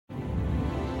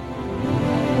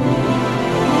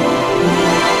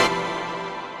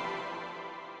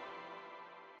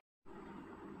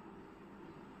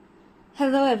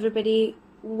Hello, everybody.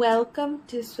 Welcome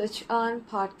to Switch On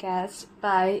Podcast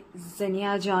by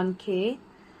Jinia Jon K.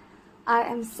 I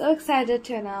am so excited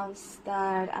to announce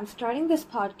that I'm starting this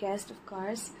podcast, of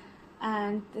course,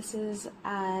 and this is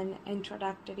an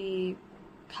introductory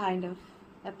kind of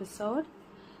episode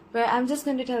where I'm just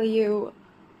going to tell you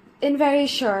in very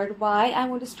short why I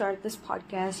want to start this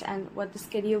podcast and what the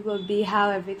schedule will be, how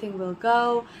everything will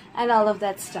go, and all of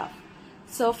that stuff.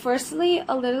 So firstly,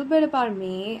 a little bit about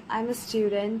me. I'm a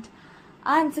student.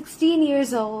 I'm 16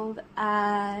 years old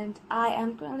and I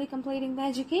am currently completing my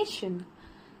education.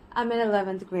 I'm in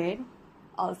 11th grade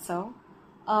also.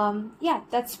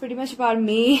 That's pretty much about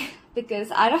me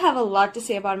because I don't have a lot to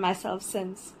say about myself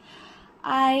since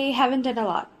I haven't done a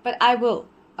lot, but I will,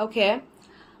 okay?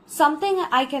 Something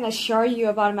I can assure you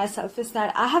about myself is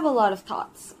that I have a lot of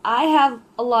thoughts. I have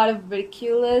a lot of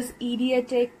ridiculous,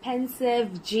 idiotic,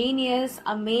 pensive, genius,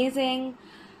 amazing,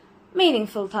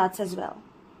 meaningful thoughts as well.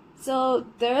 So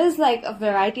there is like a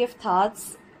variety of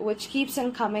thoughts which keeps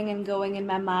on coming and going in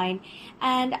my mind.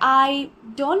 And I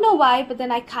don't know why, but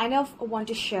then I kind of want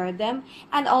to share them.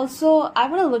 And also I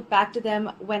want to look back to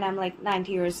them when I'm like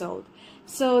 90 years old.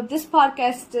 So this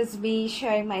podcast is me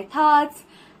sharing my thoughts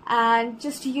and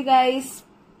just you guys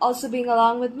also being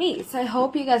along with me. So I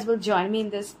hope you guys will join me in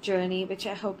this journey, which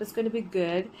I hope is going to be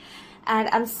good. And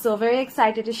I'm so very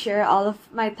excited to share all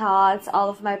of my thoughts, all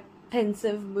of my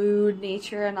pensive mood,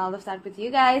 nature, and all of that with you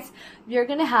guys. We're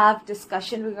going to have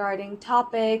discussion regarding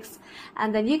topics,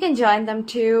 and then you can join them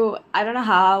too. I don't know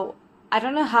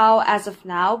how as of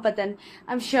now, but then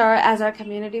I'm sure as our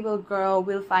community will grow,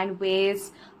 we'll find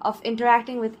ways of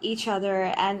interacting with each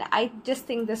other. And I just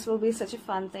think this will be such a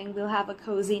fun thing. We'll have a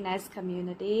cozy, nice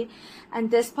community.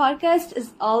 And this podcast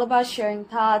is all about sharing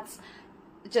thoughts,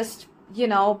 just,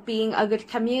 being a good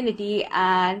community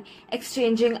and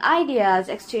exchanging ideas,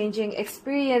 exchanging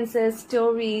experiences,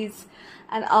 stories,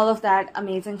 and all of that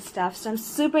amazing stuff. So I'm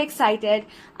super excited.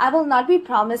 I will not be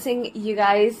promising you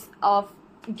guys of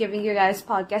giving you guys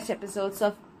podcast episodes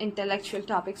of intellectual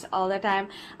topics all the time.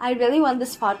 I really want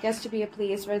this podcast to be a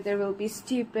place where there will be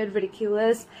stupid,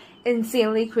 ridiculous,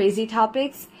 insanely crazy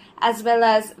topics, as well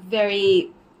as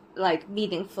very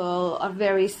meaningful or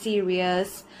very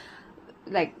serious,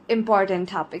 important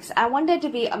topics. I want it to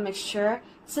be a mixture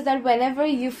so that whenever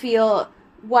you feel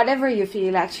whatever you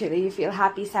feel, actually, you feel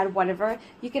happy, sad, whatever,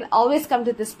 you can always come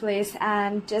to this place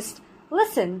and just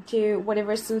listen to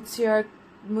whatever suits your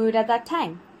mood at that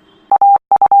time.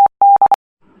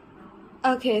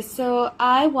 Okay, so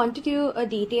I want to do a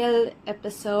detailed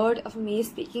episode of me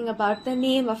speaking about the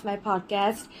name of my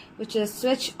podcast, which is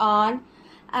Switch On,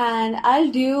 and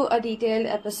I'll do a detailed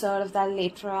episode of that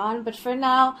later on. But for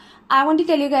now, I want to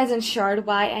tell you guys in short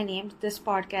why I named this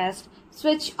podcast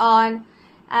Switch On.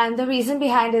 And the reason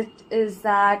behind it is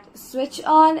that switch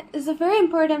on is a very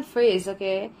important phrase,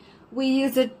 okay? We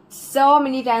use it so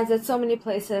many times at so many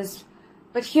places.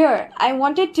 But here, I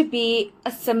want it to be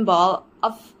a symbol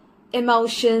of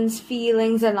emotions,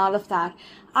 feelings, and all of that.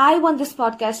 I want this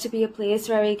podcast to be a place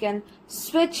where we can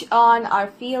switch on our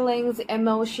feelings,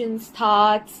 emotions,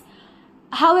 thoughts,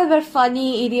 however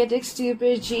funny, idiotic,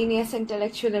 stupid, genius,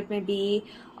 intellectual it may be,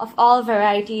 of all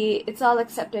variety. It's all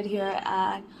accepted here,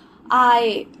 and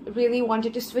I really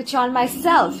wanted to switch on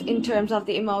myself in terms of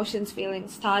the emotions,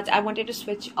 feelings, thoughts. I wanted to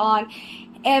switch on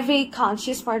every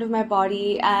conscious part of my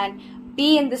body and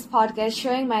be in this podcast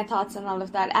sharing my thoughts and all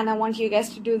of that. And I want you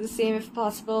guys to do the same if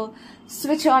possible.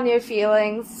 Switch on your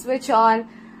feelings, switch on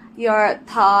your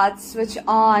thoughts, switch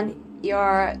on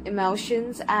your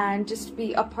emotions, and just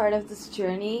be a part of this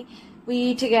journey.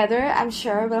 We together, I'm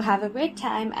sure, will have a great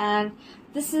time. And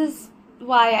this is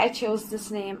why I chose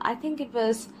this name. I think it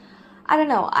was, I don't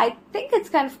know, I think it's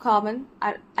kind of common.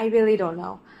 I really don't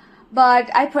know.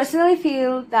 But I personally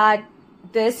feel that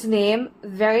this name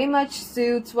very much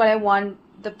suits what I want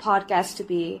the podcast to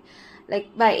be.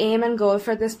 Like, my aim and goal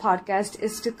for this podcast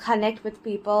is to connect with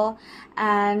people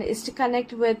and is to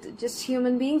connect with just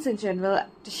human beings in general,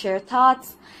 to share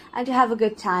thoughts and to have a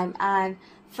good time. And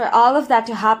for all of that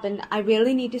to happen, I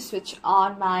really need to switch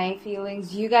on my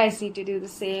feelings. You guys need to do the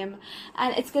same.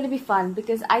 And it's going to be fun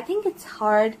because I think it's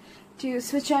hard to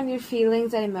switch on your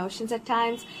feelings and emotions at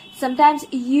times. Sometimes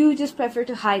you just prefer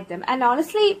to hide them. And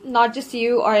honestly, not just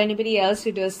you or anybody else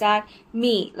who does that.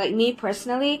 Me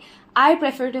personally, I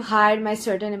prefer to hide my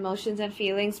certain emotions and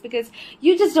feelings because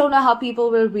you just don't know how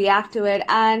people will react to it.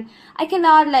 And I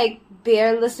cannot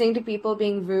bear listening to people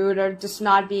being rude or just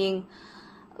not being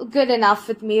good enough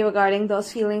with me regarding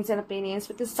those feelings and opinions,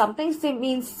 because some things, they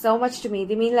mean so much to me.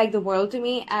 They mean the world to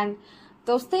me, and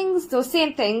those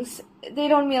same things, they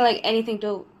don't mean anything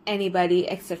to anybody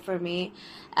except for me.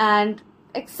 And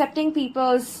accepting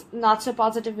people's not so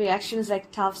positive reactions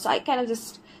like tough, so I kind of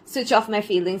just switch off my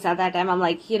feelings at that time. I'm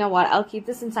like, you know what, I'll keep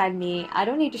this inside me. I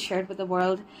don't need to share it with the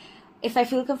world. If I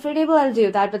feel comfortable, I'll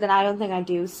do that, but then I don't think I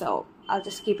do, so I'll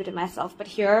just keep it to myself. But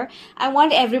here, I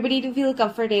want everybody to feel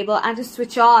comfortable and to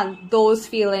switch on those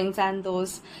feelings and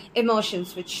those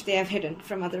emotions which they have hidden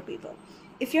from other people.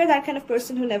 If you're that kind of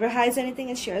person who never hides anything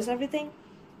and shares everything,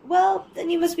 well,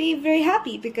 then you must be very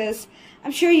happy, because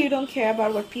I'm sure you don't care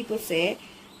about what people say.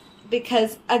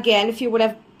 Because, again, if you would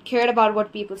have cared about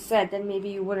what people said, then maybe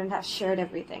you wouldn't have shared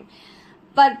everything.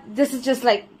 But this is just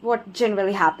like what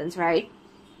generally happens, right?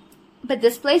 But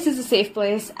this place is a safe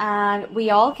place, and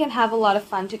we all can have a lot of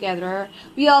fun together.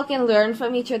 We all can learn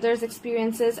from each other's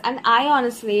experiences, and I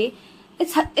honestly,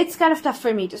 it's kind of tough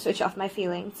for me to switch off my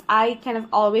feelings. I kind of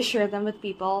always share them with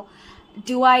people.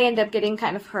 Do I end up getting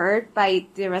kind of hurt by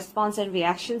the response and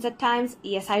reactions at times?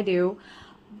 Yes, I do.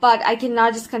 But I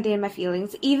cannot just contain my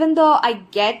feelings. Even though I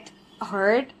get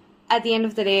hurt at the end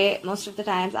of the day, most of the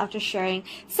times after sharing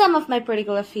some of my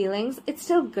particular feelings, it's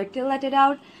still good to let it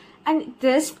out. And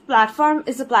this platform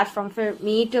is a platform for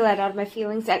me to let out my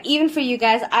feelings. And even for you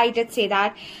guys, I did say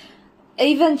that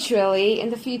eventually in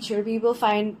the future we will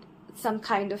find some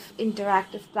kind of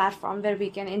interactive platform where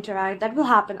we can interact. That will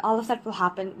happen. All of that will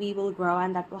happen. We will grow,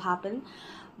 and that will happen.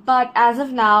 But as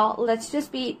of now, let's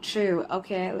just be true,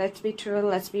 okay? Let's be true.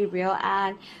 Let's be real,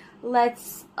 and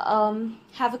let's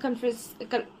have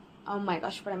a oh my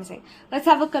gosh, what am I saying? Let's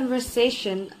have a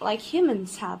conversation like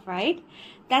humans have, right?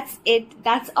 That's it.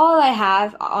 That's all I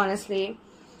have, honestly.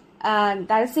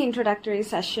 That is the introductory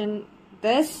session.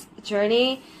 This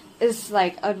journey is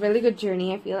like a really good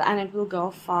journey, I feel, and it will go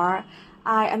far.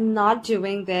 I am not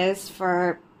doing this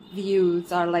for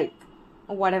views or like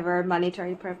whatever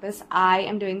monetary purpose. I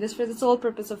am doing this for the sole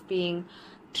purpose of being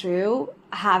true,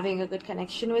 having a good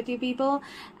connection with you people,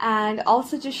 and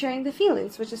also just sharing the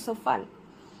feelings, which is so fun.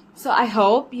 So I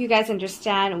hope you guys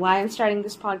understand why I'm starting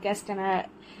this podcast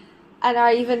and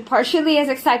are even partially as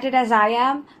excited as I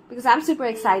am, because I'm super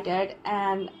excited,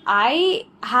 and I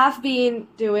have been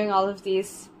doing all of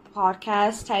these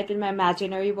podcasts type in my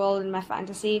imaginary world, in my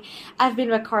fantasy. I've been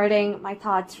recording my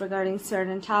thoughts regarding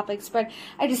certain topics, but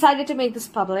I decided to make this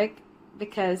public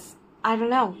because I don't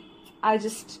know, I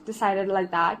just decided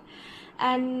like that.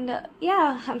 And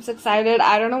yeah, I'm so excited.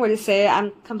 I don't know what to say.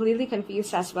 I'm completely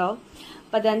confused as well.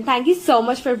 But then thank you so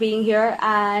much for being here,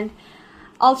 and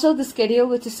also the schedule,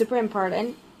 which is super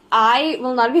important. I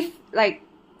will not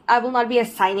be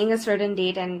assigning a certain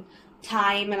date and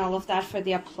time and all of that for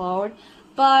the upload.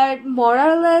 But more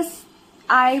or less,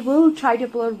 I will try to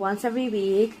upload once every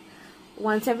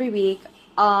week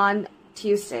on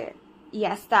Tuesday.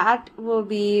 Yes, that will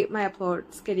be my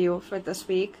upload schedule for this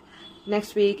week,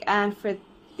 next week, and for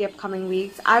the upcoming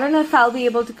weeks. I don't know if I'll be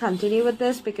able to continue with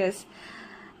this because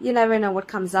you never know what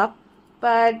comes up.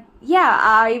 But yeah,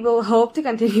 I will hope to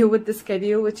continue with the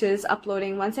schedule, which is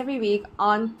uploading once every week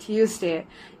on Tuesday.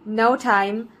 No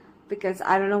time, because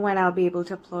I don't know when I'll be able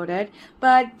to upload it.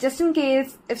 But just in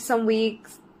case, if some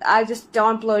weeks I just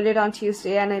don't upload it on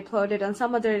Tuesday and I upload it on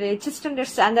some other day, just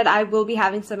understand that I will be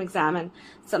having some exam and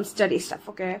some study stuff,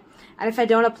 okay? And if I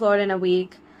don't upload in a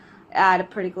week at a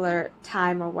particular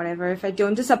time or whatever, if I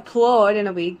don't just upload in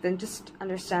a week, then just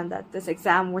understand that this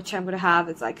exam, which I'm going to have,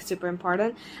 is like super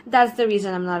important. That's the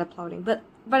reason I'm not uploading. But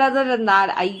other than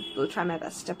that, I will try my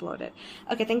best to upload it.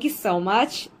 Okay, thank you so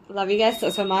much. Love you guys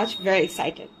so much. Very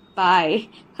excited. Bye.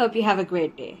 Hope you have a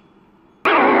great day.